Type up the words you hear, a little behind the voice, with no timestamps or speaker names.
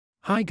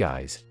Hi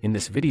guys, in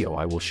this video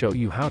I will show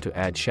you how to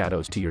add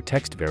shadows to your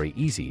text very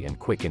easy and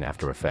quick in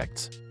After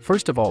Effects.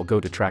 First of all, go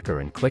to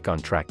Tracker and click on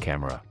Track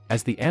Camera.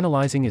 As the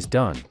analyzing is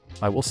done,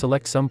 I will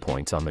select some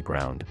points on the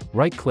ground.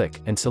 Right-click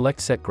and select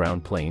Set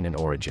Ground Plane and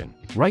Origin.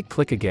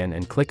 Right-click again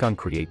and click on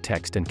Create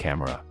Text and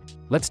Camera.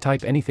 Let's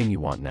type anything you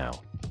want now.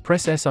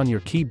 Press S on your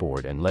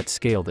keyboard and let's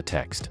scale the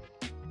text.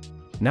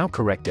 Now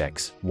correct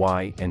X,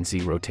 Y, and Z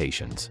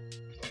rotations.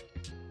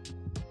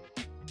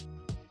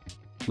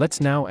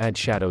 Let's now add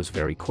shadows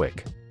very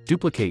quick.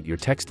 Duplicate your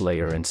text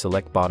layer and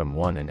select bottom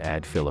one and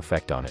add fill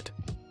effect on it.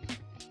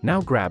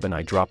 Now grab an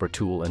eyedropper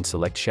tool and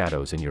select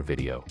shadows in your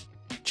video.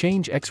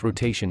 Change X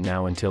rotation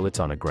now until it's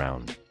on a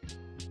ground.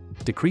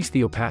 Decrease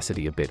the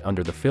opacity a bit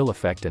under the fill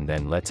effect and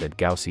then let's add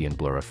Gaussian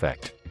blur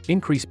effect.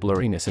 Increase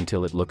blurriness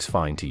until it looks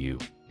fine to you.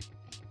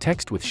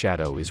 Text with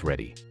shadow is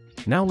ready.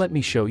 Now let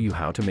me show you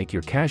how to make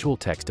your casual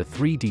text a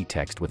 3D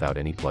text without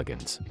any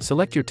plugins.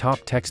 Select your top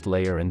text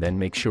layer and then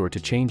make sure to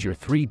change your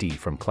 3D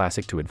from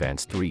Classic to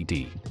Advanced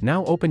 3D.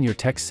 Now open your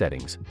text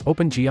settings,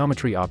 open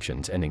Geometry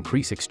options and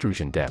increase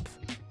extrusion depth.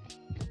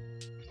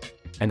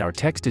 And our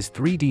text is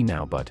 3D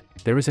now, but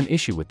there is an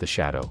issue with the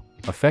shadow.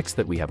 Effects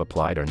that we have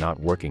applied are not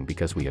working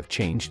because we have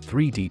changed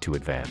 3D to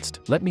Advanced.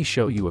 Let me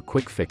show you a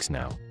quick fix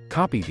now.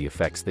 Copy the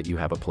effects that you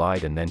have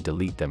applied and then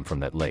delete them from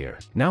that layer.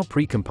 Now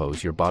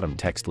pre-compose your bottom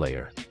text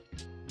layer.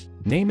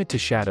 Name it to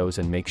shadows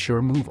and make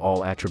sure move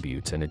all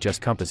attributes and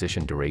adjust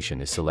composition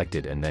duration is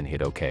selected and then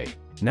hit OK.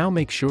 Now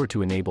make sure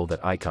to enable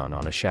that icon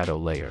on a shadow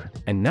layer.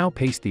 And now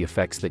paste the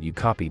effects that you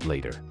copied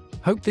later.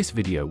 Hope this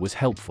video was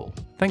helpful.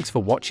 Thanks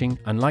for watching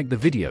and like the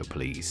video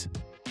please.